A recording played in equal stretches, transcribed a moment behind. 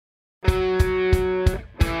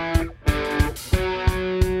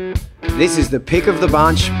This is the Pick of the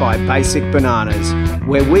Bunch by Basic Bananas,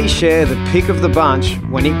 where we share the pick of the bunch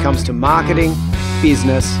when it comes to marketing,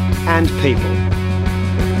 business, and people.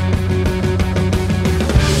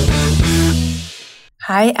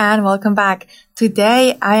 Hi and welcome back.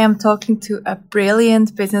 Today I am talking to a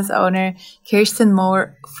brilliant business owner, Kirsten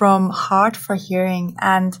Moore from Heart for Hearing.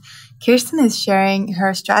 And Kirsten is sharing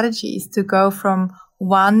her strategies to go from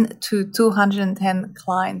 1 to 210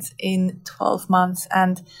 clients in 12 months.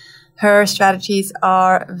 And her strategies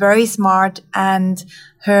are very smart and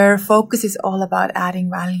her focus is all about adding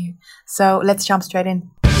value. So let's jump straight in.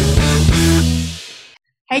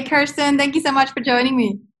 Hey Kirsten, thank you so much for joining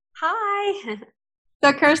me. Hi.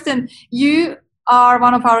 So Kirsten, you are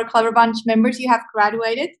one of our Clever Bunch members. You have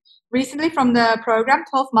graduated recently from the program,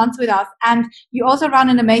 12 months with us. And you also run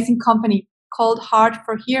an amazing company called Heart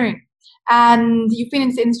for Hearing. And you've been in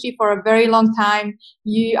this industry for a very long time.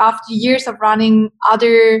 You, after years of running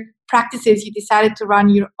other practices, you decided to run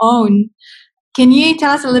your own. Can you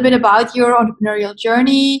tell us a little bit about your entrepreneurial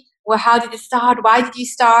journey? Well, how did it start? Why did you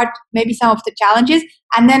start? Maybe some of the challenges.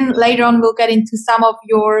 And then later on, we'll get into some of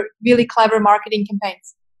your really clever marketing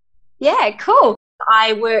campaigns. Yeah, cool.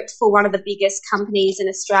 I worked for one of the biggest companies in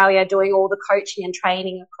Australia doing all the coaching and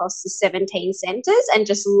training across the 17 centres and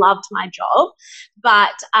just loved my job.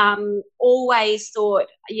 But always thought,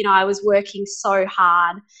 I was working so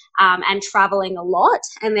hard and travelling a lot.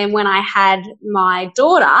 And then when I had my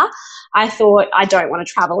daughter, I thought I don't want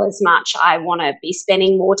to travel as much. I want to be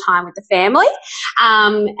spending more time with the family.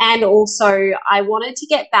 And also I wanted to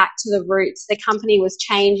get back to the roots. The company was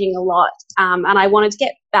changing a lot. And I wanted to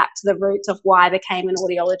get back to the roots of why I became an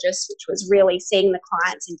audiologist, which was really seeing the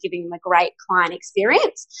clients and giving them a great client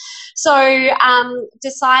experience. So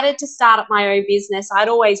decided to start up my own business. I'd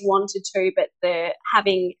always wanted to, but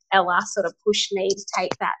having Ella sort of pushed me to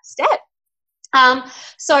take that step.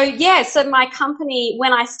 So my company,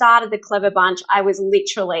 when I started the Clever Bunch, I was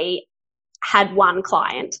literally had one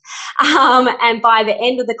client. And by the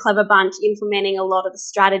end of the Clever Bunch, implementing a lot of the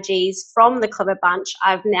strategies from the Clever Bunch,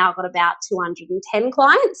 I've now got about 210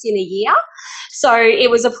 clients in a year. So it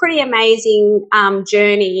was a pretty amazing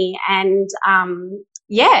journey. And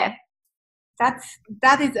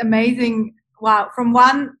That is amazing. Wow. From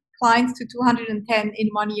one client to 210 in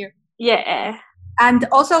 1 year. Yeah. And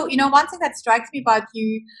also, one thing that strikes me about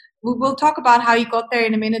you, we'll talk about how you got there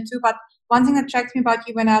in a minute too, but one thing that strikes me about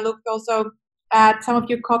you when I looked also at some of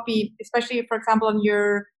your copy, especially, for example, on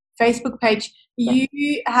your Facebook page,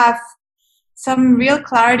 you have some real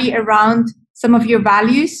clarity around some of your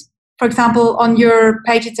values. For example, on your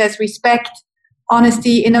page, it says respect,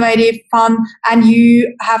 honesty, innovative, fun, and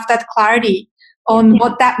you have that clarity on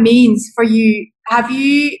what that means for you. Have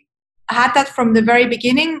you had that from the very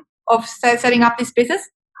beginning of setting up this business?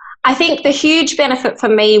 I think the huge benefit for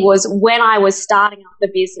me was when I was starting up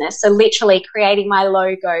the business, so literally creating my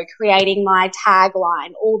logo, creating my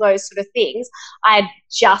tagline, all those sort of things. I had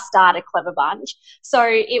just started Clever Bunch. So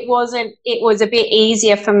it was a bit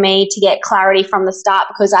easier for me to get clarity from the start,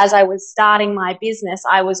 because as I was starting my business,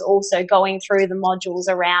 I was also going through the modules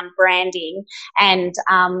around branding and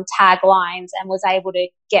taglines, and was able to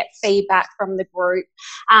get feedback from the group.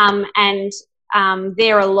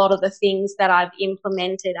 There are a lot of the things that I've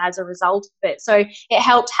implemented as a result of it. So it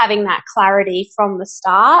helped having that clarity from the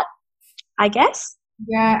start, I guess.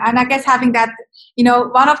 Yeah, and I guess having that,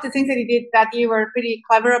 one of the things that you did that you were pretty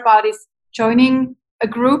clever about is joining a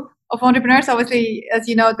group of entrepreneurs. Obviously, as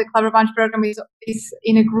you know, the Clever Bunch program is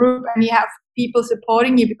in a group, and you have people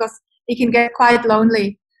supporting you, because it can get quite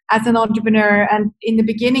lonely as an entrepreneur. And in the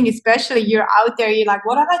beginning, especially, you're out there, you're like,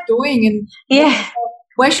 what am I doing? And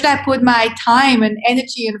where should I put my time and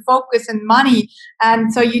energy and focus and money?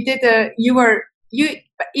 And so you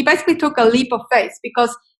basically took a leap of faith,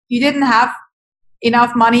 because you didn't have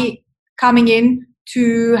enough money coming in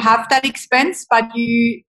to have that expense, but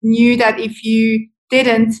you knew that if you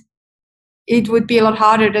didn't, it would be a lot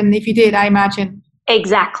harder than if you did, I imagine.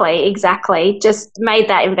 Exactly. Just made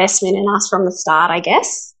that investment in us from the start, I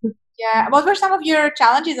guess. Yeah. What were some of your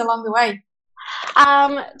challenges along the way?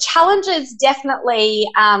 Challenges, definitely.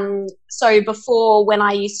 So before, when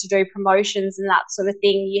I used to do promotions and that sort of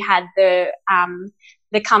thing, you had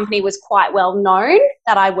the company was quite well known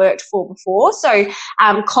that I worked for before. So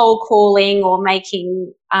cold calling or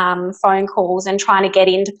making phone calls and trying to get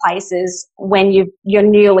into places when you're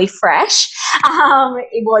newly fresh,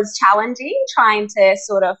 it was challenging, trying to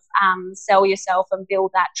sort of sell yourself and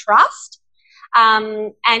build that trust.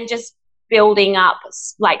 And just building up,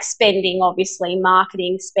 like spending, obviously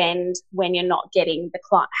marketing spend when you're not getting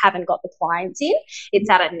haven't got the clients in. It's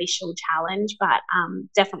that initial challenge, but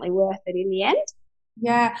definitely worth it in the end.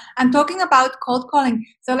 Yeah, and talking about cold calling,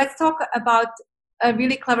 so let's talk about a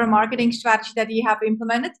really clever marketing strategy that you have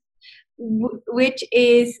implemented, which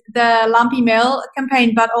is the lumpy mail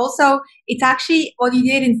campaign, but also it's actually what you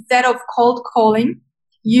did. Instead of cold calling,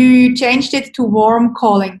 you changed it to warm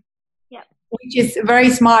calling, which is very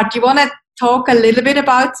smart. You want to talk a little bit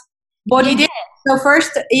about what you did? So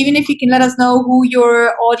first, even if you can let us know who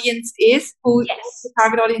your audience is, who the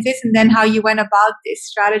target audience is, and then how you went about this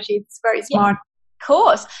strategy. It's very smart. Of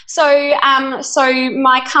course. So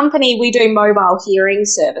my company, we do mobile hearing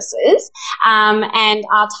services, and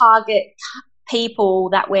our target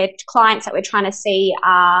clients that we're trying to see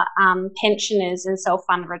are pensioners and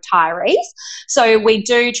self-funded retirees. So we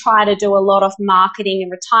do try to do a lot of marketing in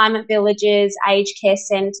retirement villages, aged care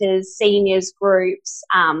centres, seniors groups,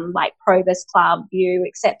 like Probus Club, View,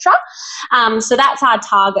 etc. So that's our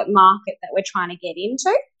target market that we're trying to get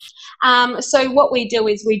into. So what we do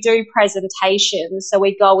is we do presentations. So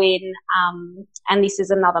we go in, and this is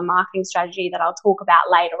another marketing strategy that I'll talk about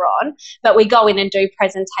later on, but we go in and do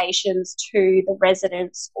presentations to the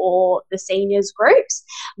residents or the seniors groups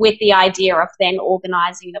with the idea of then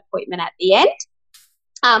organising an appointment at the end.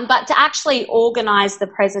 But to actually organise the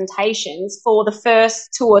presentations for the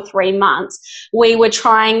first 2 or 3 months, we were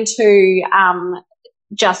trying to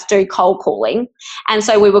just do cold calling. And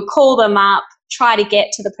so we would call them up, try to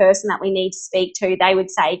get to the person that we need to speak to. They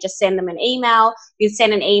would say, just send them an email. You'd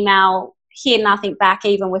send an email, hear nothing back,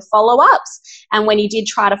 even with follow-ups. And when you did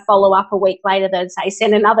try to follow up a week later, they'd say,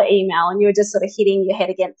 send another email, and you were just sort of hitting your head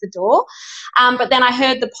against the door. But then I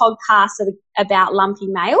heard the podcast about lumpy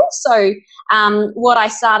mail. So what I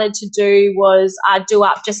started to do was I'd do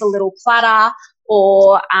up just a little platter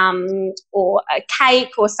or a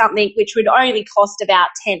cake or something, which would only cost about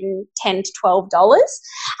 $10 to $12.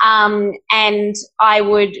 And I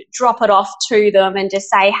would drop it off to them and just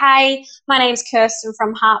say, hey, my name's Kirsten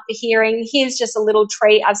from Heart for Hearing. Here's just a little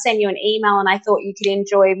treat. I've sent you an email and I thought you could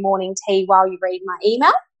enjoy morning tea while you read my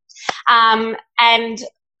email. And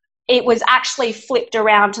it was actually flipped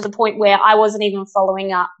around to the point where I wasn't even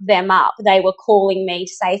following them up. They were calling me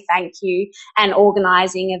to say thank you and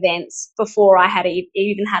organising events before I had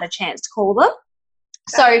even had a chance to call them.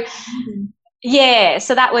 So,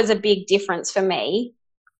 so that was a big difference for me.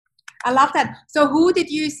 I love that. So who did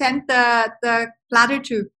you send the platter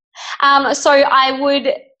to? So I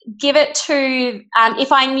would give it to,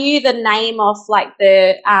 if I knew the name of like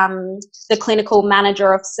the clinical manager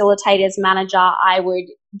or facilitators manager, I would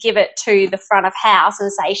give it to the front of house and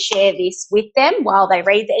say, share this with them while they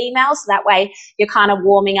read the email. So that way you're kind of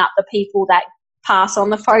warming up the people that pass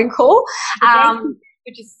on the phone call.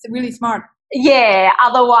 Which is really smart. Yeah,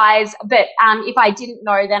 otherwise, but if I didn't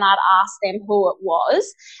know, then I'd ask them who it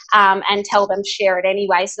was and tell them share it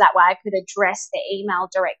anyway. So that way I could address the email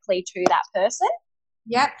directly to that person.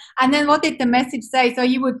 Yeah. And then what did the message say? So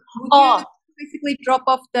you would basically drop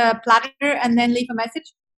off the platter and then leave a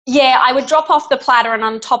message? Yeah, I would drop off the platter, and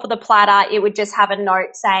on top of the platter, it would just have a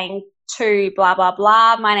note saying to blah, blah,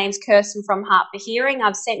 blah. My name's Kirsten from Heart for Hearing.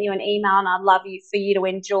 I've sent you an email and I'd love for you to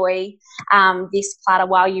enjoy this platter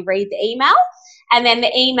while you read the email. And then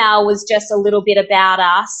the email was just a little bit about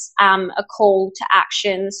us, a call to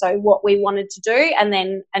action, so what we wanted to do, and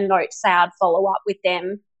then a note to say I'd follow up with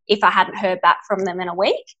them if I hadn't heard back from them in a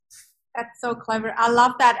week. That's so clever. I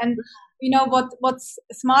love that. And you know what's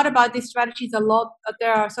smart about this strategy is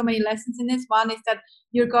there are so many lessons in this. One is that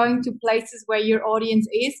you're going to places where your audience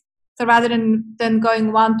is. So rather than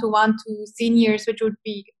going one-to-one to seniors, which would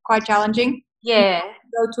be quite challenging, go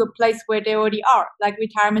to a place where they already are, like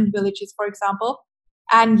retirement villages, for example,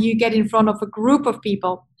 and you get in front of a group of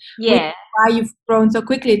people. Yeah. Why you've grown so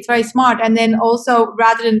quickly. It's very smart. And then also,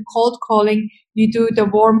 rather than cold calling, you do the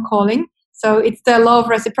warm calling. So it's the law of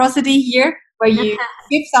reciprocity here, where you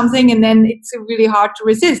give something and then it's really hard to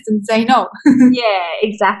resist and say no. Yeah,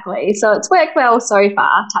 exactly. So it's worked well so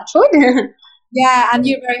far, touch wood. Yeah, and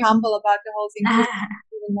you're very humble about the whole thing. It's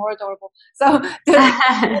even more adorable. So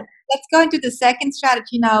let's go into the second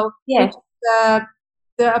strategy now. Yeah. Which is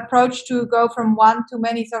the approach to go from one to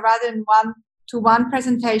many. So rather than one-to-one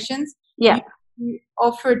presentations, you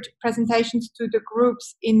offered presentations to the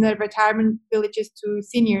groups in the retirement villages to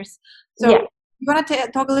seniors. So you want to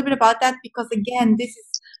talk a little bit about that, because again, this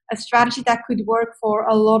is a strategy that could work for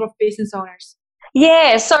a lot of business owners.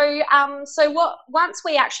 Yeah, so once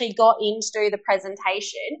we actually got in to do the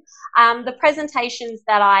presentation, the presentations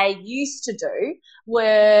that I used to do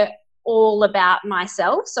were all about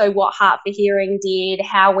myself. So what Heart for Hearing did,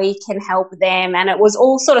 how we can help them. And it was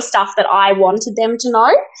all sort of stuff that I wanted them to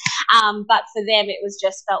know. But for them, it was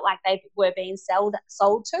just felt like they were being sold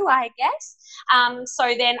to, I guess.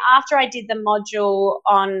 So then after I did the module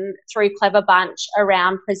through Clever Bunch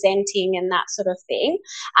around presenting and that sort of thing,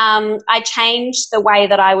 I changed the way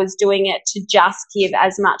that I was doing it to just give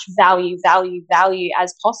as much value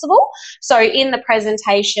as possible. So in the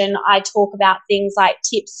presentation, I talk about things like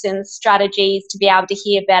tips and strategies to be able to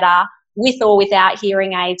hear better with or without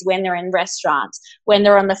hearing aids when they're in restaurants, when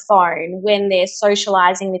they're on the phone, when they're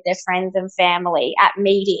socializing with their friends and family, at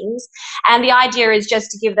meetings. And the idea is just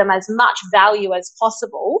to give them as much value as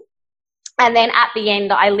possible. And then at the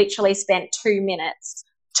end, I literally spent 2 minutes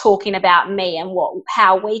talking about me and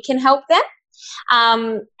how we can help them.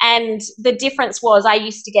 And the difference was I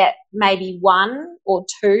used to get maybe 1 or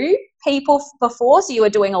 2 people before, so you were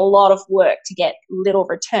doing a lot of work to get little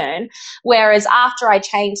return. Whereas after I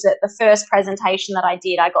changed it, the first presentation that I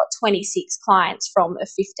did, I got 26 clients from a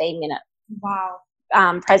 15-minute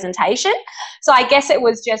presentation. So I guess it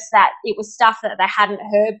was just that it was stuff that they hadn't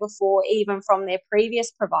heard before, even from their previous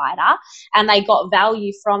provider, and they got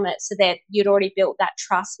value from it, so that you'd already built that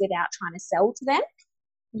trust without trying to sell to them.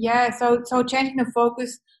 Yeah, so changing the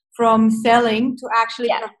focus from selling to actually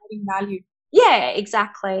providing value. Yeah,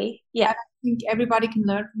 exactly. Yeah. I think everybody can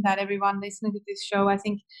learn from that, everyone listening to this show. I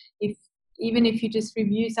think even if you just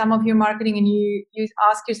review some of your marketing and you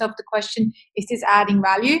ask yourself the question, is this adding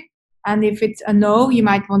value? And if it's a no, you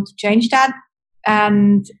might want to change that,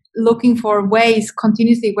 and looking for ways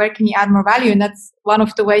continuously, where can you add more value? And that's one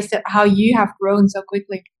of the ways that how you have grown so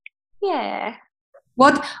quickly. Yeah.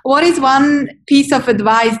 What is one piece of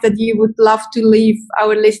advice that you would love to leave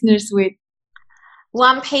our listeners with?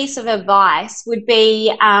 One piece of advice would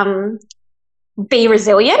be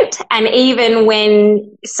resilient, and even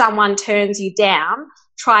when someone turns you down,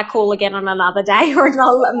 try call again on another day or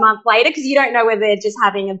a month later, because you don't know whether they're just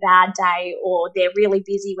having a bad day or they're really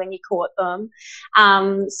busy when you caught them.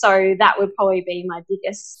 So that would probably be my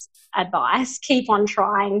biggest advice. Keep on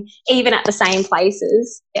trying, even at the same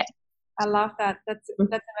places. Yeah. I love that. That's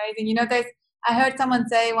amazing. You know, I heard someone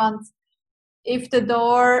say once, if the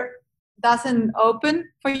door doesn't open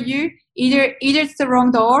for you, either it's the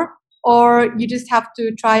wrong door, or you just have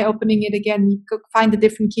to try opening it again. You could find a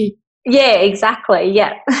different key. Yeah, exactly.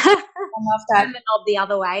 Yeah. I love that. And not the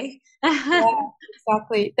other way. Yeah,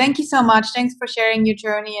 exactly. Thank you so much. Thanks for sharing your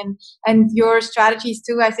journey and your strategies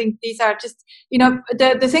too. I think these are just,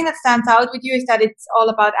 the thing that stands out with you is that it's all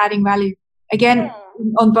about adding value. Again,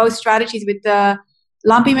 on both strategies, with the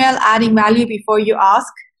lump email, adding value before you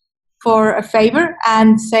ask for a favor,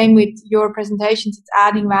 and same with your presentations, it's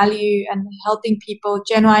adding value and helping people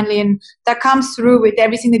genuinely, and that comes through with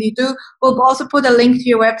everything that you do. We'll also put a link to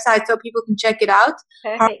your website so people can check it out.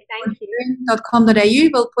 Perfect, thank you. .com.au.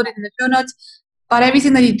 We'll put it in the show notes. But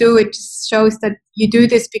everything that you do, it just shows that you do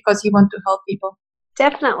this because you want to help people.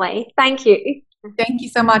 Definitely. Thank you. Thank you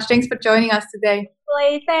so much. Thanks for joining us today.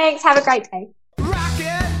 Thanks. Have a great day.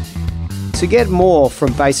 To get more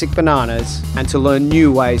from Basic Bananas and to learn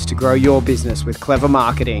new ways to grow your business with clever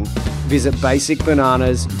marketing, visit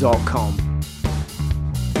basicbananas.com.